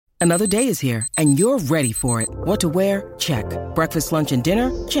Another day is here, and you're ready for it. What to wear? Check. Breakfast, lunch, and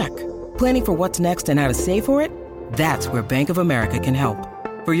dinner? Check. Planning for what's next and how to save for it? That's where Bank of America can help.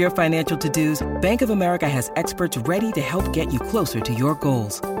 For your financial to-dos, Bank of America has experts ready to help get you closer to your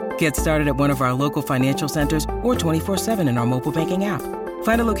goals. Get started at one of our local financial centers or 24/7 in our mobile banking app.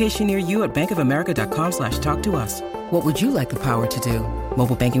 Find a location near you at bankofamerica.com/talktous. What would you like the power to do?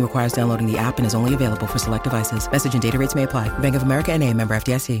 Mobile banking requires downloading the app and is only available for select devices. Message and data rates may apply. Bank of America N.A., member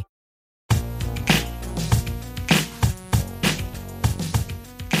FDIC.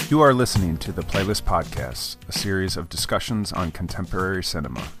 You are listening to the Playlist Podcast, a series of discussions on contemporary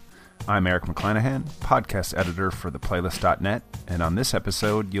cinema. I'm Eric McClanahan, podcast editor for theplaylist.net, and on this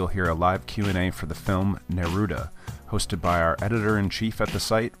episode, you'll hear a live Q&A for the film Neruda, hosted by our editor-in-chief at the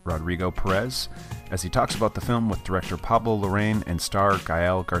site, Rodrigo Perez, as he talks about the film with director Pablo Larrian and star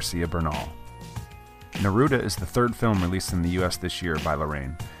Gael Garcia Bernal. Neruda is the third film released in the U.S. this year by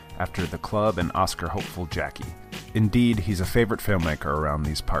Larrian, after The Club and Oscar hopeful Jackie. Indeed, he's a favorite filmmaker around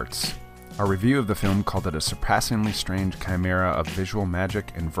these parts. Our review of the film called it a surpassingly strange chimera of visual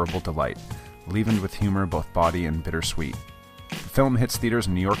magic and verbal delight, leavened with humor both body and bittersweet. The film hits theaters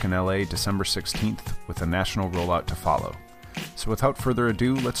in New York and LA December 16th, with a national rollout to follow. So without further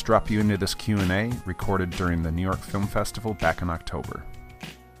ado, let's drop you into this Q&A recorded during the New York Film Festival back in October.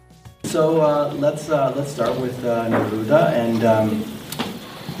 So let's start with Neruda, and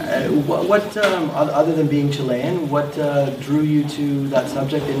what other than being Chilean, what drew you to that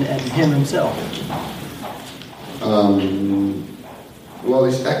subject and him himself? Well,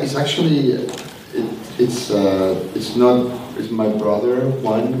 it's actually it's my brother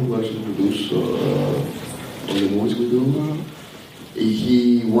Juan who actually produced all the movies we do. Mm-hmm.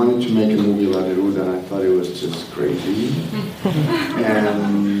 He wanted to make a movie about Neruda, and I thought it was just crazy.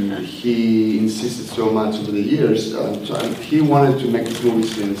 And he insisted so much over the years. He wanted to make this movie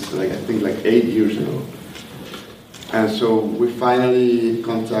since, I think 8 years ago. And so we finally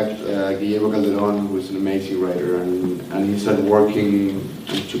contact Gael, who is an amazing writer, and he started working.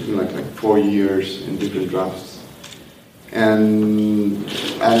 It took him like 4 years in different drafts. And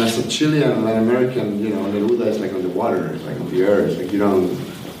as a Chilean and Latin American, Neruda is like on the water, it's like on the earth, like you don't.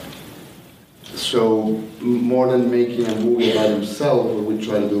 So more than making a movie about himself, what we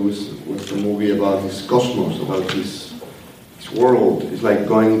try to do was a movie about his cosmos, about his world. It's like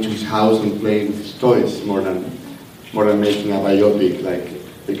going to his house and playing with his toys more than making a biopic.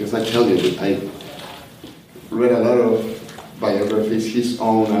 Because I tell you, I read a lot of biographies, his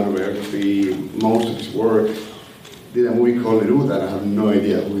own autobiography, most of his work. Did a movie called Neruda, and I have no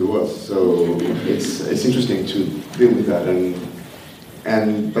idea who he was. So it's interesting to deal with that,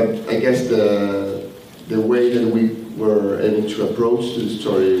 but I guess the way that we were able to approach the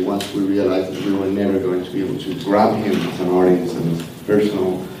story once we realized that we were never going to be able to grab him as an audience and as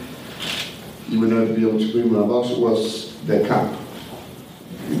personal, you would not be able to bring him about was the camp,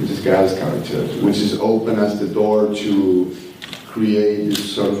 which is Gael's character, which is open as the door to create this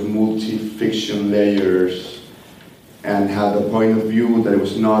sort of multi-fiction layers and had a point of view that it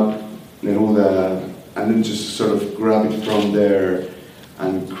was not Neruda, and then just sort of grab it from there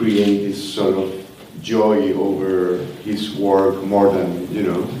and create this sort of joy over his work more than,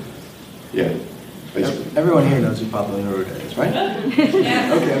 basically. Everyone here knows who Pablo Neruda is, right?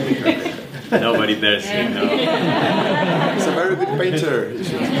 Yeah. Okay, great. Nobody does, He's a very good painter.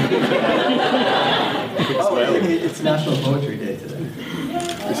 It's National Poetry Day today.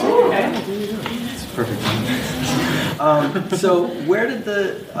 It's perfect. So where did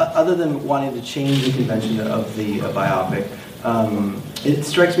other than wanting to change the convention of the biopic, it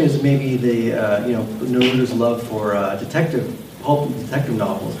strikes me as maybe Neruda's love for detective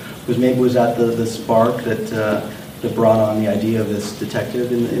novels was that the spark that brought on the idea of this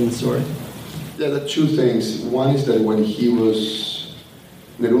detective in the story? Yeah, there are two things. One is that when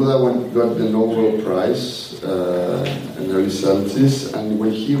Neruda got the Nobel Prize in the early 70s, and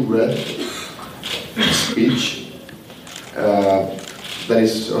when he read his speech, that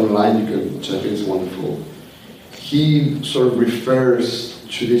is online, you can check it, it's wonderful. He sort of refers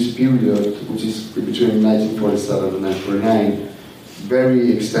to this period, which is between 1947 and 1949,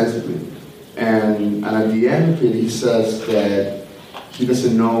 very extensively. And at the end of it, he says that he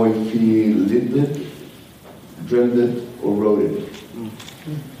doesn't know if he lived it, dreamed it, or wrote it.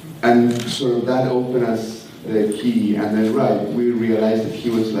 And so that opened us the key, and then we realized that he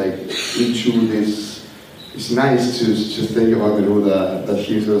was into this. It's nice to think about Neruda, that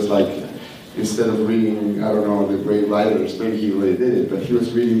he was instead of reading, the great writers, maybe he already did it, but he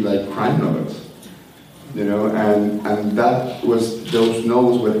was reading crime novels, and those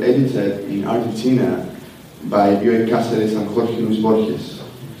novels were edited in Argentina by Bioy Cáceres and Jorge Luis Borges.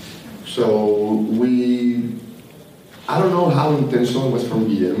 So I don't know how intentional it was from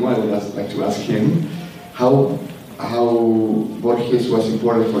Guillermo. I would like to ask him how Borges was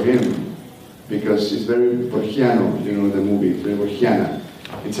important for him, because it's very Borgiano, the movie, it's very Borgiana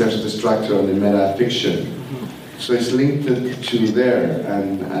in terms of the structure and the meta-fiction. So it's linked to there,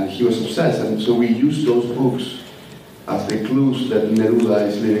 and he was obsessed, and so we used those books as the clues that Neruda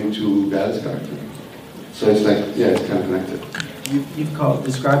is leading to Gael's character. So it's like, it's kind of connected. You've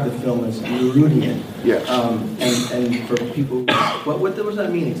described the film as Nerudian. Yeah. And for people, what does that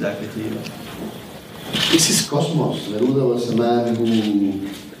mean exactly to you? It's his cosmos. Neruda was a man who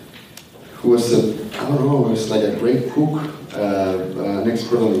was was like a great cook, an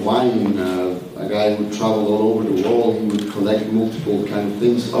expert on wine, a guy who traveled all over the world. He would collect multiple kind of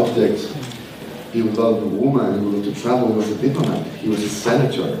things, objects. He would love a woman, he would love to travel. He was a diplomat, he was a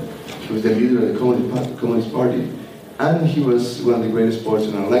senator, he was the leader of the Communist Party, and he was one of the greatest poets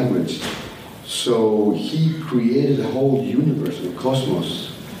in our language. So he created a whole universe, a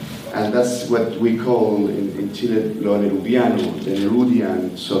cosmos, and that's what we call in Chile lo Nerudiano, the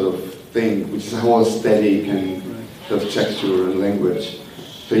Nerudian sort of thing, which is a whole aesthetic and sort of texture and language.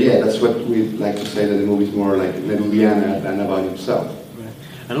 So that's what we like to say, that the movie is more like Nerudiana than about himself.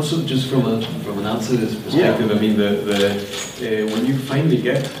 And also, just from an outsider's perspective, I mean, when you finally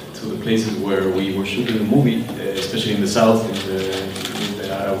get to the places where we were shooting the movie, especially in the south, in the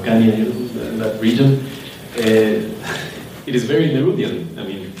Araucania, that region, it is very Nerudian. I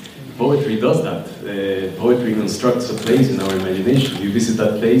mean, poetry does that. Poetry constructs a place in our imagination. You visit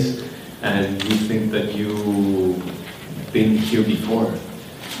that place, and you think that you've been here before,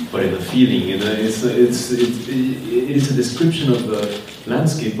 but in a feeling. It is a description of the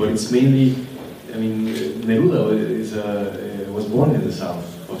landscape, but it's mainly, I mean, Neruda was born in the south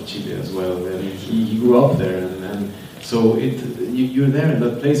of Chile as well. I mean, he grew up there, and so you're there in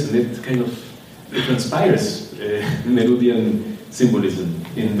that place, and it kind of transpires Nerudian symbolism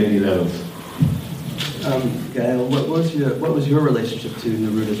in many levels. Gael, what was your relationship to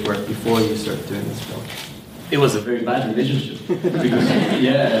Neruda's work before you started doing this film? It was a very bad relationship because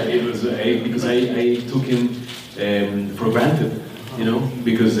it was because I took him for granted,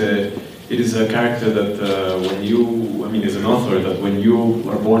 because it is a character that as an author, that when you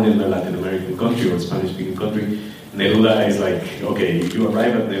are born in a Latin American country or Spanish-speaking country, Neruda is like, okay, you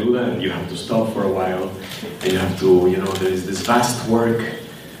arrive at Neruda and you have to stop for a while, and you have to, there is this vast work,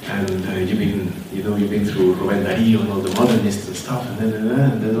 and you've been through Rubén Darío and all the modernists and stuff, and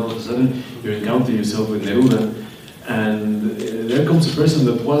then all of a sudden you encounter yourself with Neruda, and there comes a person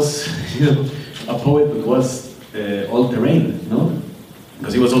that was, a poet that was all-terrain, no?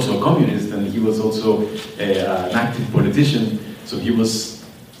 Because he was also a communist, and he was also an active politician, so he was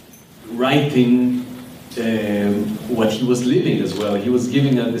writing what he was living as well. He was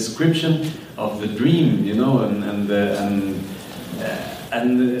giving a description of the dream, and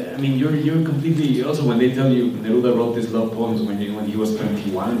I mean, you're completely, also when they tell you Neruda wrote these love poems when he was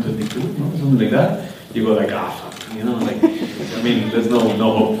 21, 22, something like that, you go like, fuck, I mean, there's no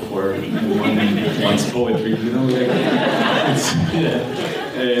hope for one's poetry,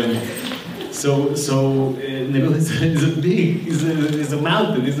 So Neruda is a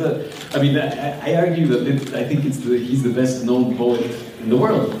mountain. I argue that I think he's the best known poet in the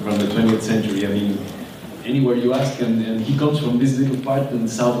world from the 20th century. I mean, anywhere you ask, and he comes from this little part in the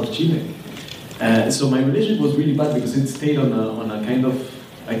south of Chile. So my relationship was really bad because it stayed on a kind of,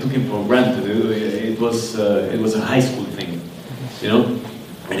 I took him for granted. It was a high school thing,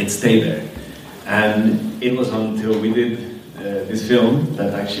 and it stayed there. And it was until we did this film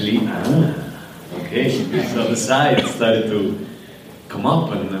that actually, so the side started to come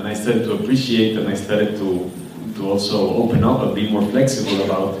up, and I started to appreciate, and I started to also open up and be more flexible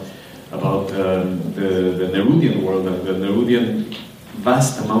about the Nerudian world and the Nerudian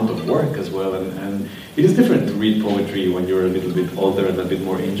vast amount of work as well. And it is different to read poetry when you're a little bit older and a bit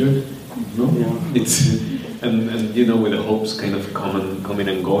more injured. No? Yeah. It's and with the hopes kind of coming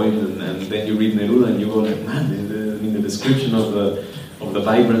and going, and then you read Neruda and you go like, man, the description of the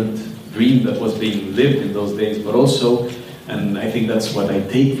vibrant dream that was being lived in those days, but also, and I think that's what I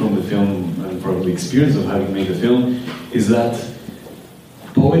take from the film and from the experience of having made the film, is that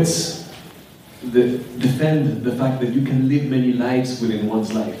poets defend the fact that you can live many lives within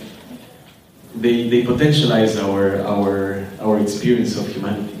one's life. They potentialize our experience of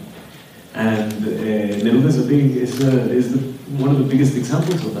humanity, and Neruda is one of the biggest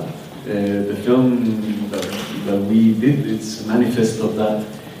examples of that. The film that we did, it's a manifest of that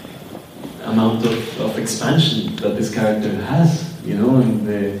amount of expansion that this character has, and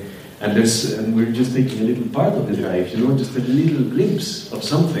we're just taking a little part of his life, just a little glimpse of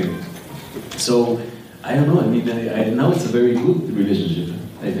something So I don't know. I mean, now it's a very good relationship.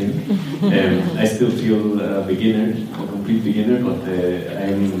 I think I still feel a beginner, a complete beginner. But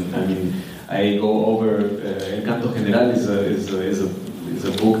I go over. El Canto General is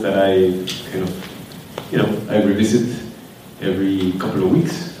a book that I kind of, I revisit every couple of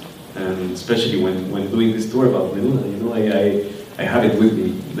weeks, and especially when doing this tour about Neruda, I have it with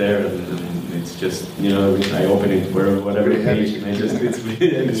me there, and it's just, I open it whatever page, and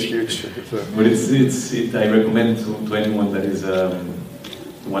it's huge. But I recommend to anyone that is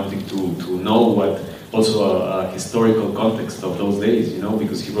wanting to know what also a historical context of those days,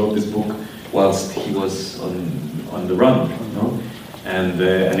 because he wrote this book whilst he was on the run, and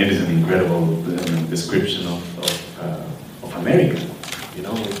it is an incredible description of America,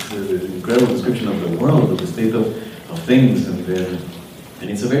 it's an incredible description of the world, of the state of things, and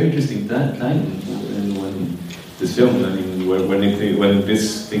it's a very interesting time when this film, when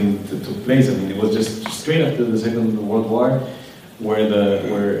this thing took place. I mean, it was just straight after the Second World War, where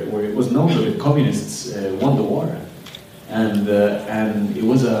it was known that the communists won the war, and it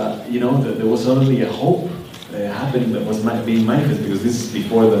was there was suddenly a hope happening that was being manifest, because this is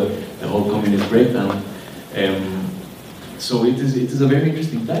before the whole communist breakdown. So it is a very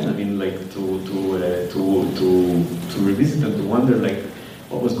interesting time. I mean, like to revisit and to wonder like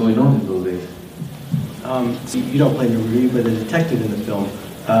what was going on in those days. So you don't play Neruda, but the detective in the film.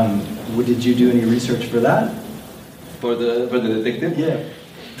 Did you do any research for that? For the detective? Yeah.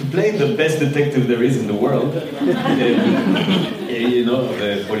 To play the best detective there is in the world, the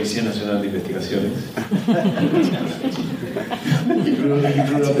Policía Nacional de Investigaciones. He grew up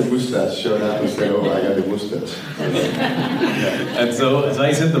the mustache, showed up and said, "Oh, I got the mustache." And so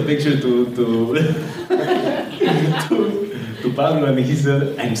I sent a picture to Pablo, and he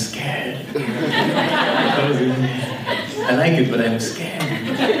said, "I'm scared." I like it, but I'm scared.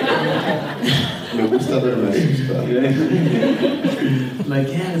 Me gusta, pero me asusta. Like,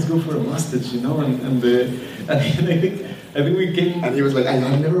 yeah, let's go for a mustache, and I think we came. And he was like,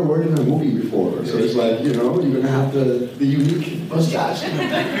 "I've never worked in a movie before, so it's like, you're gonna have the unique mustache."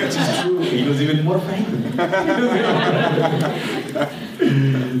 Which is true. He was even more frightened.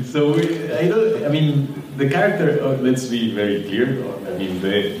 So the character. Let's be very clear. I mean,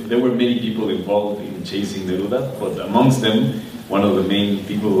 there were many people involved in chasing Neruda, but amongst them, one of the main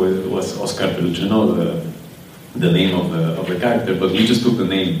people was Oscar Peluchino, the name of the character. But we just took the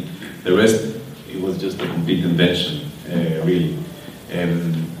name. The rest, it was just a complete invention, really.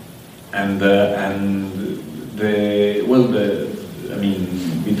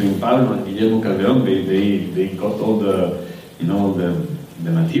 Between Pablo and Guillermo Calderón, they got all the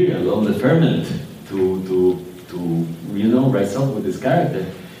material, all the ferment to write something with this character.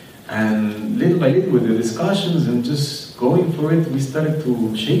 And little by little, with the discussions and just going for it, we started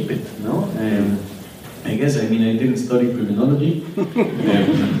to shape it, I guess, I didn't study criminology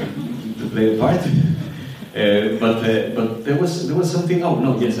to play the part, but there was something. Oh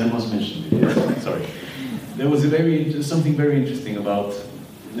no, yes, I must mention it. Yes, sorry, there was something very interesting about.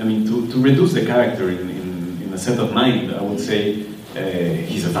 To reduce the character in a set of mind, I would say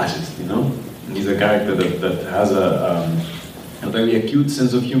he's a fascist. He's a character that has a very acute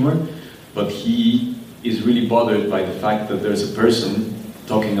sense of humor, but he is really bothered by the fact that there's a person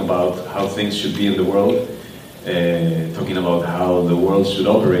talking about how things should be in the world, talking about how the world should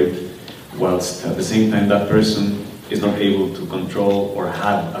operate, whilst at the same time that person is not able to control or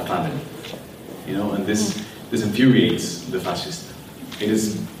have a family. And this infuriates the fascist. It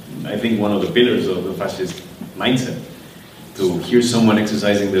is, I think, one of the pillars of the fascist mindset, to hear someone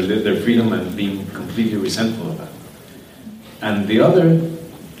exercising their freedom and being completely resentful of that. And the other,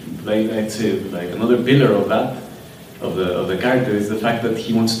 I'd say, another pillar of that, of the character, is the fact that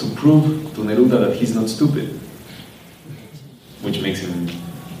he wants to prove to Neruda that he's not stupid, which makes him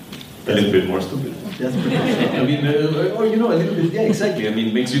a little bit more stupid. That's pretty a little bit, yeah, exactly.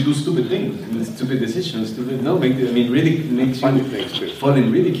 Makes you do stupid things, stupid decisions, makes you fall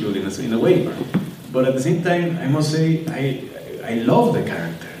in ridicule in a way. But at the same time, I must say, I love the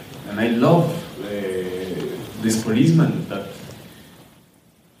character, and I love this policeman that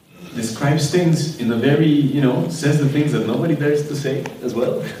describes things in a very, says the things that nobody dares to say as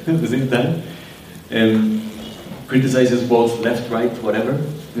well at the same time, and criticizes both left, right, whatever,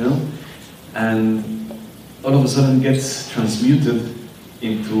 and all of a sudden gets transmuted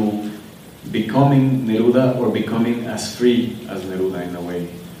into becoming Neruda, or becoming as free as Neruda in a way.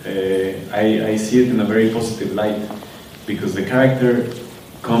 I see it in a very positive light, because the character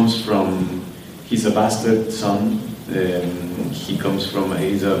comes from, he's a bastard son, he comes from,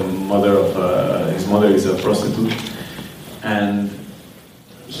 he's a mother of, his mother is a prostitute, and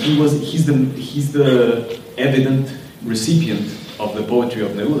he's the evident recipient of the poetry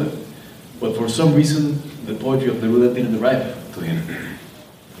of Neruda. But for some reason, the poetry of Neruda didn't arrive to him.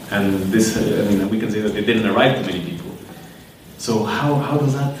 And this, we can say that it didn't arrive to many people. So how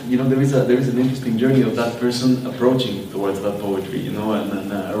does that, there is an interesting journey of that person approaching towards that poetry, and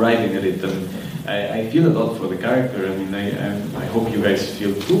arriving at it. And I feel a lot for the character. I hope you guys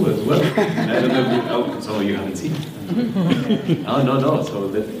feel too as well. I don't know if some of you haven't seen it. Oh, no. So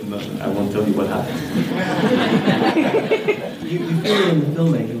I won't tell you what happened. You feel it in the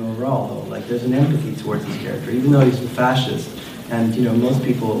filmmaking overall, though. Like there's an empathy towards this character, even though he's a fascist. And most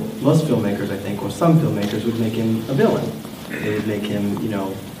filmmakers, I think, or some filmmakers would make him a villain. They would make him,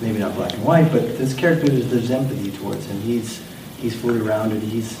 maybe not black and white, but this character, there's empathy towards him. He's fully rounded.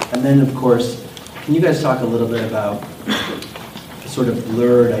 And then, of course, can you guys talk a little bit about the sort of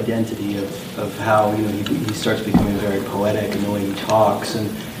blurred identity of how he starts becoming very poetic and the way he talks, and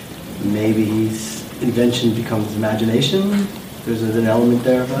maybe his invention becomes imagination? There's an element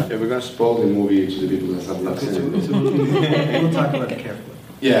there of that? Yeah, we're going to spoil the movie to the people that have not seen it. We'll talk about it carefully.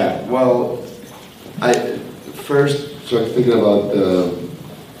 Yeah, well, I first started thinking about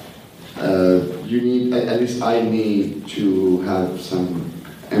you need, at least I need to have some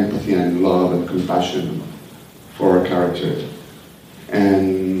empathy and love and compassion for a character.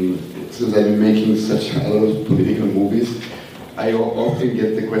 And since I've been making such a lot of political movies, I often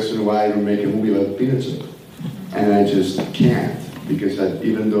get the question why I don't make a movie about Pinochet. And I just can't, because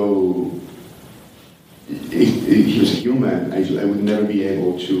even though he was a human, I would never be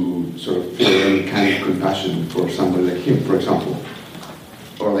able to sort of feel any kind of compassion for somebody like him, for example.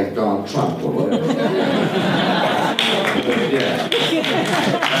 Or like Donald Trump, or whatever. Yeah.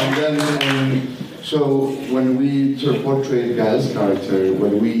 And then, so when we sort of portray Gael's character,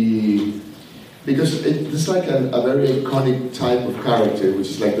 because it's like a very iconic type of character, which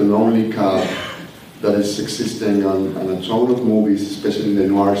is like the lonely cop that is existing on a ton of movies, especially in the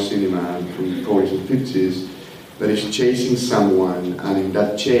noir cinema from the 40s and 50s, that is chasing someone, and in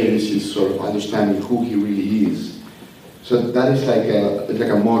that chase he's sort of understanding who he really is. So that is like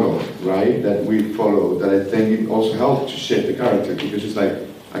a model, right, that we follow, that I think it also helps to shape the character, because it's like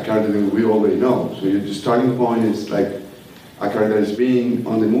a character that we already know. So the starting point is like a character that is being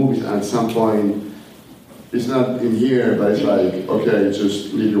on the movies, and at some point, it's not in here, but it's like, okay,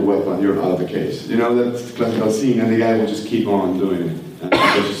 just leave your weapon, you're out of the case. That's the classical scene, and the guy will just keep on doing it. And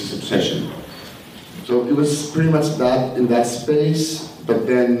it's just his obsession. So it was pretty much that in that space, but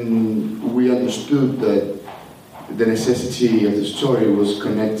then we understood that the necessity of the story was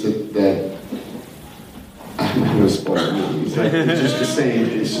connected that, I'm not going to spoil it. It's just the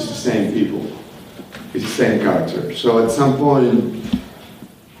same people. It's the same character. So at some point,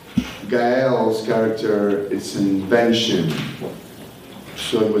 Gael's character, it's an invention.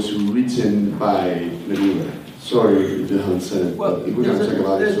 So it was written by Neruda. Sorry if you haven't said it, but if we're going to talk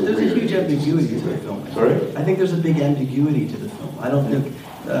about it, there's a huge ambiguity to the film. Sorry? I think there's a big ambiguity to the film. I don't think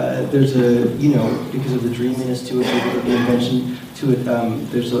there's because of the dreaminess to it, because of the invention to it,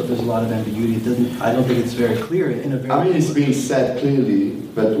 there's a lot of ambiguity. I don't think it's very clear in a very... I mean, it's being said clearly,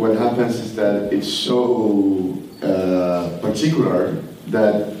 but what happens is that it's so particular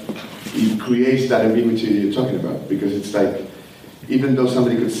that it creates that ambiguity you're talking about, because it's like, even though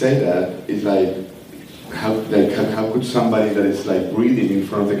somebody could say that, it's like, how could somebody that is like breathing in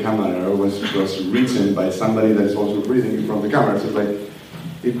front of the camera was written by somebody that is also breathing in front of the camera? So like,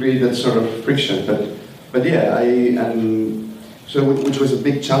 it created that sort of friction. But yeah, which was a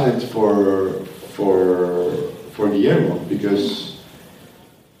big challenge for Guillermo, because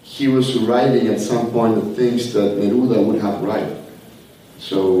he was writing at some point the things that Neruda would have written.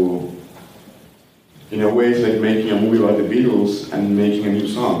 So in a way, it's like making a movie about the Beatles and making a new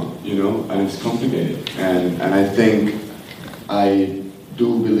song, and it's complicated. And I think, I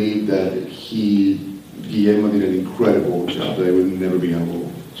do believe that Guillermo did an incredible job that I would never be able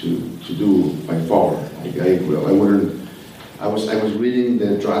to do by far. I was reading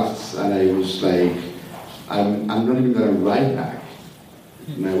the drafts, and I was like, I'm not even going to write back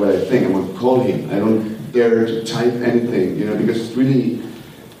what I think. I'm going to call him. I don't dare to type anything, because it's really,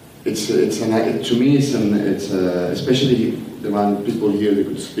 to me, it's especially among people here that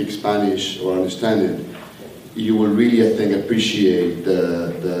could speak Spanish or understand it, you will really, I think, appreciate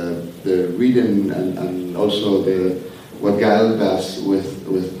the reading and also what Gael does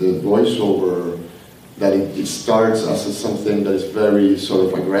with the voiceover, that it starts as something that is very sort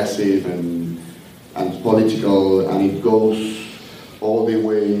of aggressive and political, and it goes all the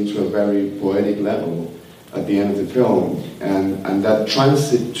way into a very poetic level at the end of the film, and that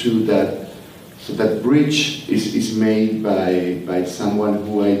transit to that So that bridge is made by someone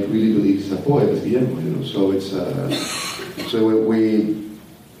who I really believe is a poet, is Guillermo, you know. So it's so we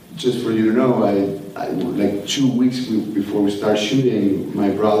just for you to know, I like 2 weeks before we start shooting,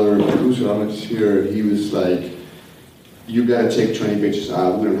 my brother, producer, Alex here, he was like, "You gotta take 20 pages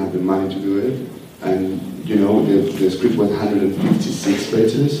out. We don't have the money to do it." And you know, the script was 156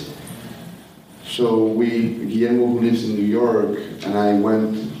 pages. So Guillermo, who lives in New York, and I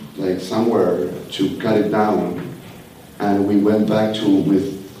went like somewhere to cut it down, and we went back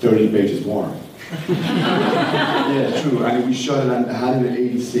with 30 pages more. Yeah, true. And we shot it on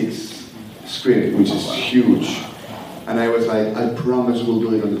 186 script, which is huge. And I was like, I promise we'll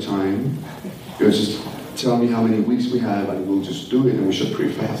do it on the time. It was just tell me how many weeks we have, and we'll just do it. And we shot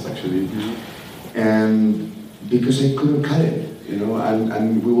pretty fast, actually. And because I couldn't cut it, you know,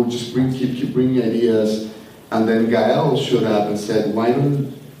 and we would just keep bringing ideas. And then Gael showed up and said, why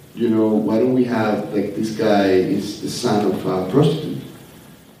don't we have, like, this guy is the son of a prostitute.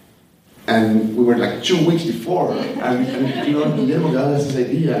 And we were like 2 weeks before, and you know, Guillermo got us this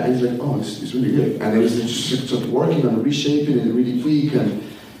idea, and he's like, oh, it's really good. And it was just sort of working on reshaping it really quick,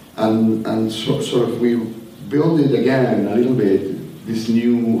 and sort of we built it again a little bit, this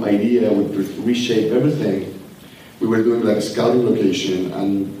new idea would reshape everything. We were doing like a scouting location,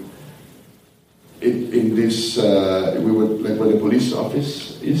 and in this, we were like where the police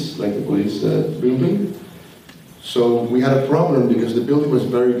office is, like the police building. So we had a problem because the building was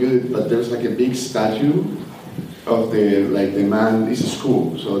very good, but there was like a big statue of the man. It's a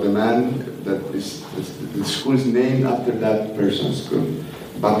school, so the man the school is named after that person's school,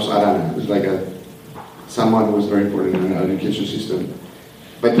 Barros Arana. It was like someone who was very important in our education system.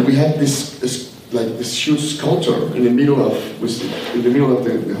 But we had this huge sculpture in the middle of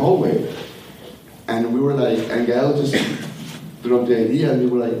the hallway, and we were like, and Gael just dropped the idea, and we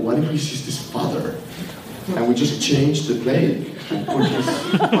were like, what if this is his father? And we just changed the play and put his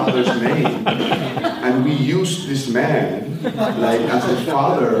father's name. And we used this man like as the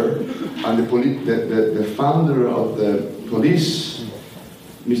father and the founder of the police,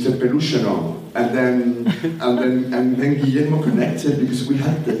 Mr. Pelushino. And then Guillermo connected because we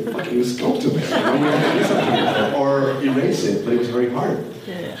had the fucking sculpture there. You know? We had to do something or erase it, but it was very hard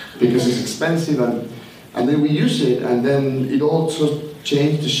because it's expensive. And then we used it, and then it also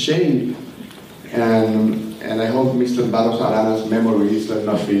changed the shape. And I hope Mr. Barros Arana's memories will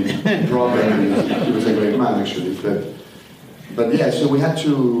not be broken. He was a great man, actually. But yeah, so we had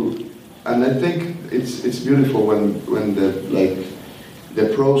to, and I think it's beautiful when the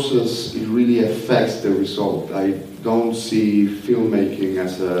process, it really affects the result. I don't see filmmaking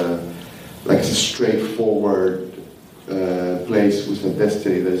as a straightforward place with a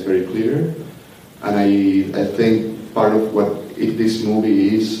destiny that is very clear. And I think part of what this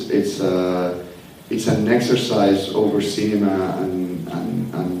movie is, it's an exercise over cinema and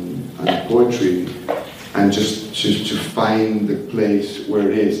poetry, and just to find the place where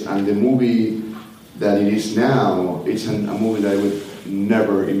it is. And the movie that it is now, it's a movie that I would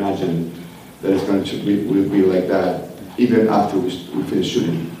never imagine that it's going to be like that, even after we finish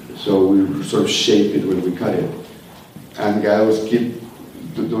shooting. So we sort of shape it when we cut it. And Gael was keep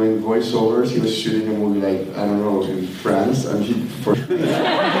doing voiceovers. He was shooting a movie like, I don't know, in France, and he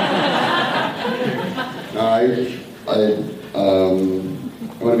I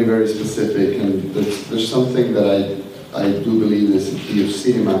want to be very specific, and there's something that I do believe is the key of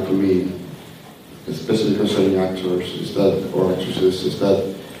cinema for me, especially concerning actors, or actresses, is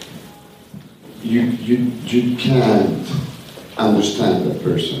that you can't understand that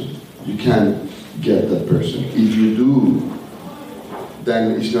person. You can't get that person. If you do,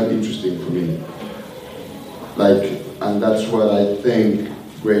 then it's not interesting for me. And that's what I think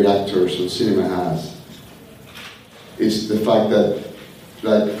great actors in cinema has. Is the fact that,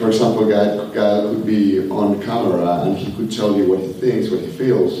 like, for example, Gael could be on camera and he could tell you what he thinks, what he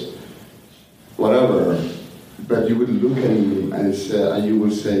feels, whatever, but you would look at him and you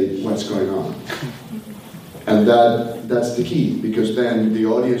would say, what's going on? And that's the key, because then the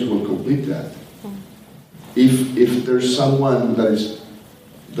audience will complete that. If there's someone that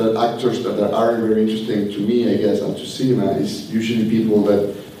actors that are very interesting to me, I guess, and to cinema, is usually people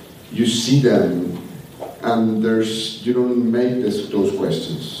that you see them and you don't make those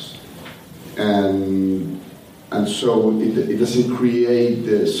questions, and so it doesn't create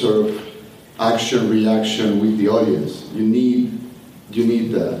the sort of action reaction with the audience. You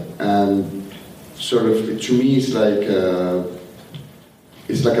need that, and sort of, to me, it's like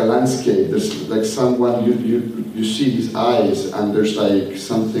a landscape. There's like someone you see his eyes, and there's like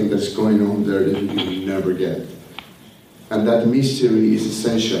something that's going on there that you will never get. And that mystery is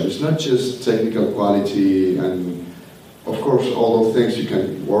essential. It's not just technical quality, and of course all those things you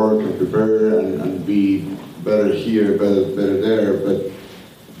can work and prepare and be better here, better there, but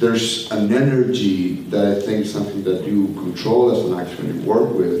there's an energy that I think is something that you control as an actor and you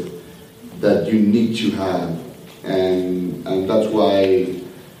work with, that you need to have. And that's why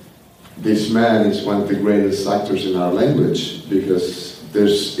this man is one of the greatest actors in our language, because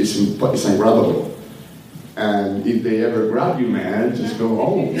it's ungrabbable. And if they ever grab you, man, just go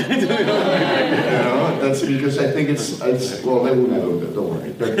home. That's because I think it's well, they will never do that, don't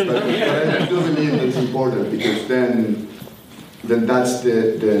worry. But I do believe that it's important, because then that's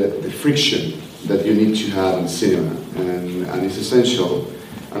the friction that you need to have in cinema, and it's essential.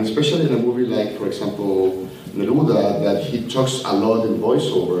 And especially in a movie like, for example, Neruda, that he talks a lot in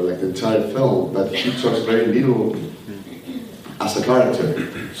voiceover, like the entire film, but he talks very little as a character.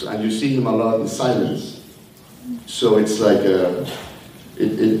 And you see him a lot in silence. So it's like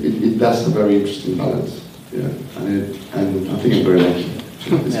it does a very interesting balance, yeah. And I think I'm very lucky.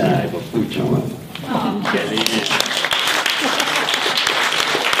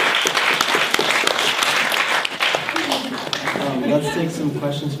 Let's take some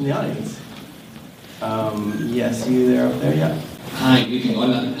questions from the audience. Yes, you there up there, yeah. Hi, good evening.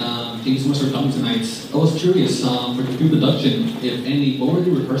 Hola. Thank you so much for coming tonight. I was curious, for the pre-production, if any, what were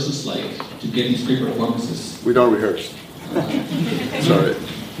the rehearsals like to get these great performances? We don't rehearse. Sorry.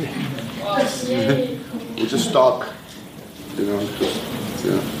 We just talk,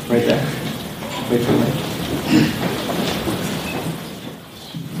 yeah. Right there. Wait for me.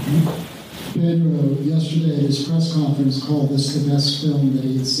 Pedro, yesterday at his press conference, called this the best film that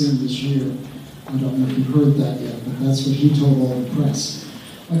he had seen this year. I don't know if you've heard that yet, but that's what he told all the press.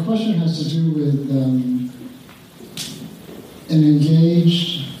 My question has to do with an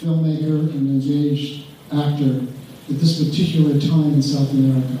engaged filmmaker, an engaged actor at this particular time in South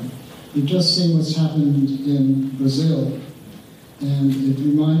America. We've just seen what's happened in Brazil, and it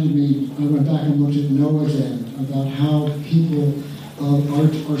reminded me, I went back and looked at No again, about how people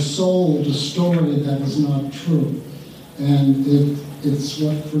are sold a story that is not true. And it's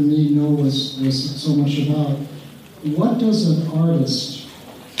what, for me, No was so much about. What does an artist,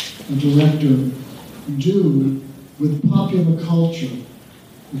 a director, do with popular culture,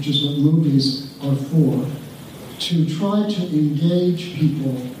 which is what movies are for, to try to engage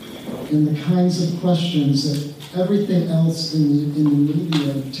people in the kinds of questions that everything else in the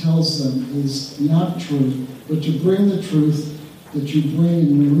media tells them is not true, but to bring the truth that you bring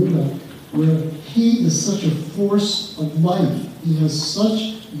in Neruda, where he is such a force of life. He has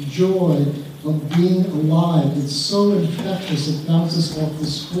such joy of being alive. It's so infectious, it bounces off the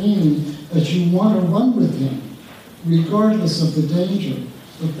screen that you want to run with him, regardless of the danger.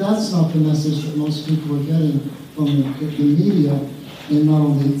 But that's not the message that most people are getting from the media, in not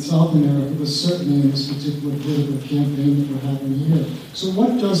only South America, but certainly in this particular political campaign that we're having here. So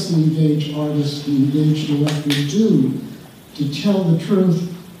what does the engaged artist, the engaged director do to tell the truth,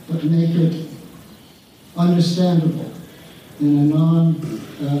 but make it understandable in a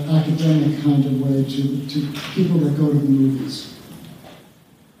non-academic kind of way to people that go to the movies?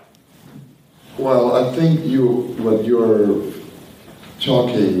 Well, I think what you're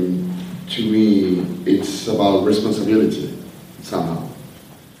talking to me, it's about responsibility somehow.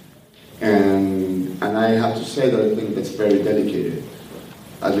 And I have to say that I think that's very delicate,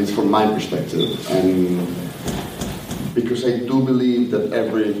 at least from my perspective. And because I do believe that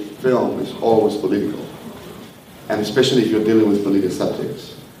every film is always political, and especially if you're dealing with political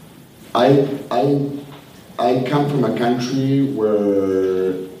subjects. I come from a country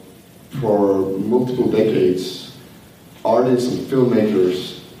where for multiple decades, artists and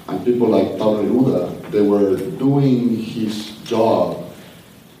filmmakers and people like Pablo Neruda, they were doing his job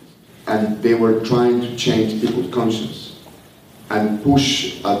and they were trying to change people's conscience and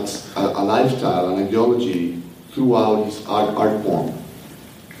push a lifestyle, an ideology throughout his art form.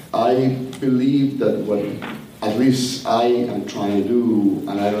 I believe that what at least I am trying to do,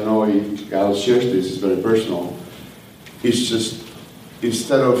 and I don't know if Gael shares this, it's very personal, is just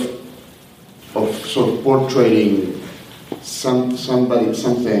instead of sort of portraying something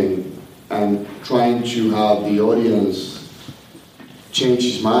and trying to have the audience change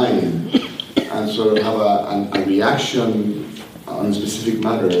his mind and sort of have a reaction on a specific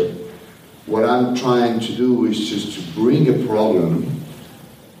matter, what I'm trying to do is just to bring a problem,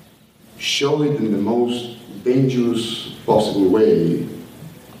 show it in the most dangerous possible way,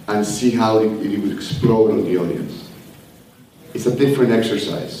 and see how it would explode on the audience. It's a different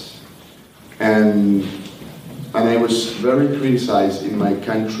exercise. And I was very criticized in my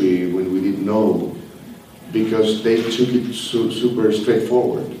country when we didn't know, because they took it super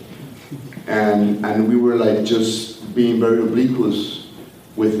straightforward. And we were like just being very obliquous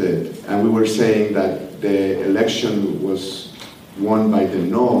with it. And we were saying that the election was won by the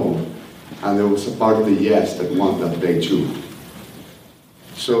no, and there was a part of the yes that won that day too.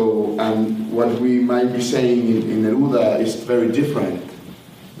 So what we might be saying in Neruda is very different.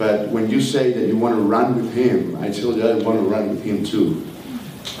 But when you say that you want to run with him, I tell you I want to run with him too.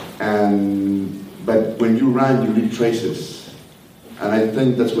 But when you run, you leave traces. And I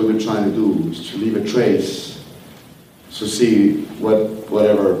think that's what we're trying to do, is to leave a trace, to see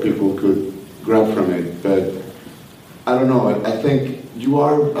whatever people could grab from it. But I don't know, I think you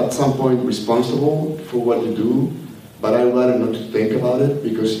are at some point responsible for what you do, but I'd rather not to think about it,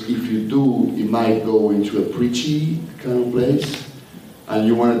 because if you do, it might go into a preachy kind of place, and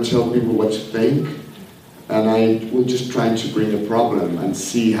you want to tell people what to think, and I was just trying to bring a problem and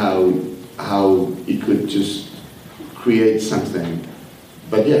see how it could just create something.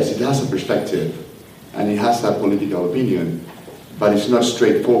 But yes, it has a perspective, and it has a political opinion, but it's not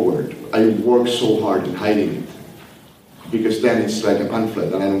straightforward. I work so hard in hiding it, because then it's like a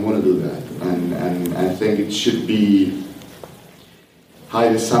pamphlet, and I don't want to do that. And I think it should be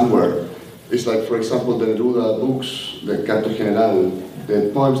hidden somewhere. It's like, for example, the Neruda books, the Canto General,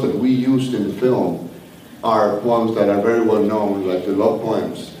 the poems that we used in the film are poems that are very well known, like the love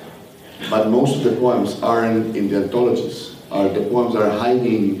poems. But most of the poems aren't in the anthologies. The poems are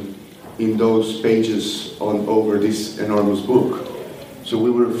hiding in those pages over this enormous book. So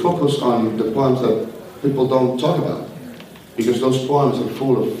we will focus on the poems that people don't talk about, because those poems are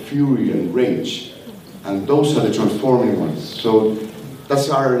full of fury and rage, and those are the transforming ones. So that's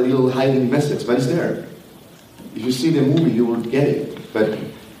our little hiding message, but it's there. If you see the movie, you will get it, but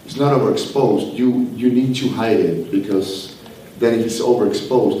it's not overexposed. You need to hide it, because then if it's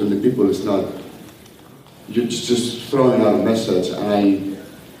overexposed, then the people is not. You're just throwing out a message, and I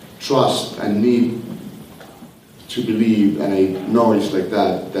trust and need to believe, and I know it's like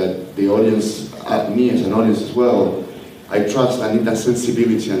that the audience, me as an audience as well, I trust I need that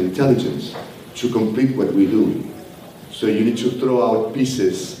sensibility and intelligence to complete what we do. So you need to throw out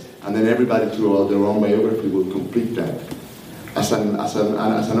pieces, and then everybody throw out their own biography will complete that. As an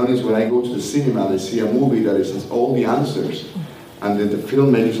audience, when I go to the cinema and I see a movie that has all the answers, and then the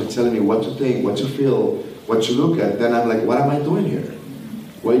filmmakers are telling me what to think, what to feel, what to look at, then I'm like, what am I doing here?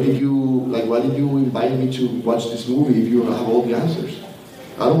 Why did you invite me to watch this movie if you have all the answers?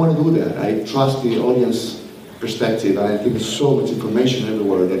 I don't want to do that. I trust the audience perspective, and I think there's so much information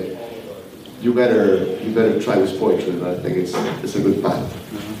everywhere that you better try with poetry. But I think it's a good path.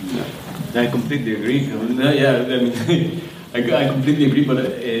 I completely agree. I completely agree, but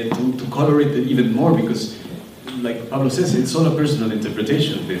to color it even more, because, like Pablo says, it's all a personal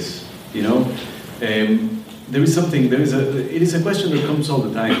interpretation of this. It is a question that comes all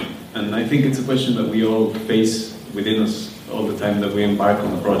the time, and I think it's a question that we all face within us all the time that we embark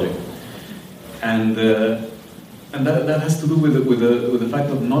on a project, and that has to do with the fact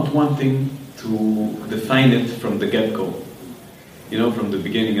of not wanting to define it from the get-go, from the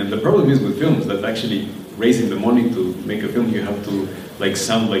beginning. And the problem is with films that actually raising the money to make a film, you have to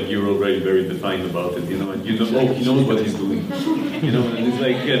sound like you're already very defined about it, and you know, he knows what he's doing, and it's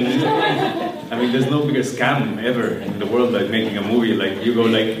like, there's no bigger scam ever in the world like making a movie. Like, you go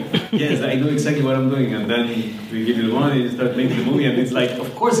like, yes, I know exactly what I'm doing, and then we give you the money, you start making the movie, and it's like,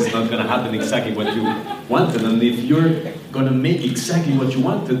 of course it's not going to happen exactly what you wanted, and if you're going to make exactly what you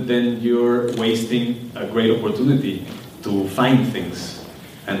wanted, then you're wasting a great opportunity to find things,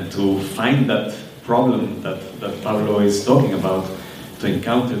 and to find that problem that Pablo is talking about, to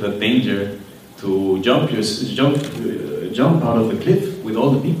encounter that danger, to jump out of the cliff with all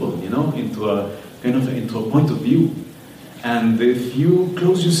the people, into a point of view. And if you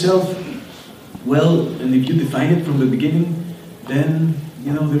close yourself, well, and if you define it from the beginning, then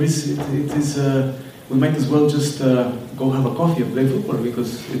we might as well just go have a coffee and play football,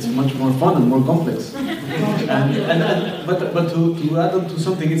 because it's much more fun and more complex. But to add on to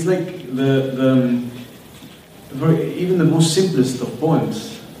something, it's like even the most simplest of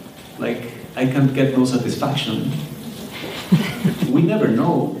poems, like I can't get no satisfaction. We never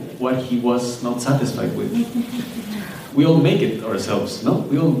know what he was not satisfied with. We all make it ourselves, no?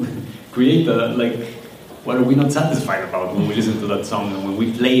 We all create what are we not satisfied about when we listen to that song, and when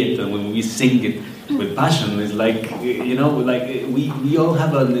we play it, and when we sing it with passion. It's like, we all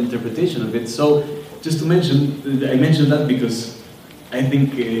have an interpretation of it. So just to mention, I mentioned that because I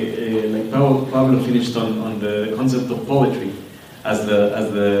think Pablo finished on the concept of poetry as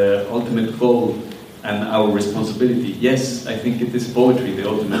the ultimate goal and our responsibility. Yes, I think it is poetry, the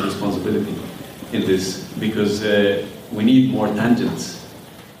ultimate responsibility. in this, because we need more tangents.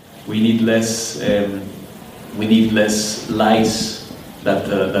 We need less lies that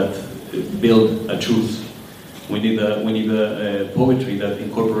build a truth. We need a poetry that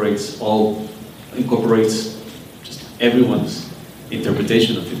incorporates just everyone's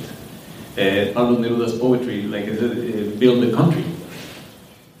interpretation of it. Pablo Neruda's poetry, like I said, build a country.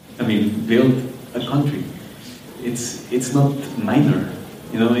 I mean, build a country. It's not minor,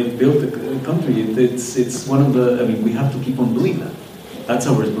 it built a country. It's one of the, we have to keep on doing that. That's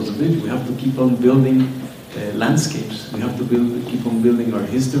our responsibility. We have to keep on building landscapes. We have to keep on building our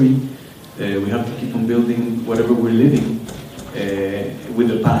history. We have to keep on building whatever we're living with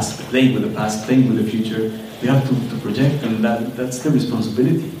the past, playing with the past, playing with the future. We have to project, and that's the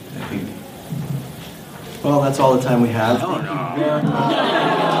responsibility, I think. Well, that's all the time we have. Oh, no.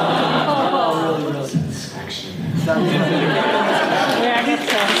 Really. Satisfaction.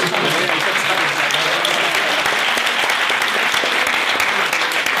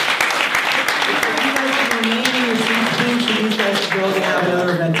 These guys to go and have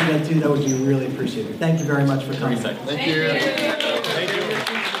another event to get to, that would be really appreciated. Thank you very much for coming. Thank you.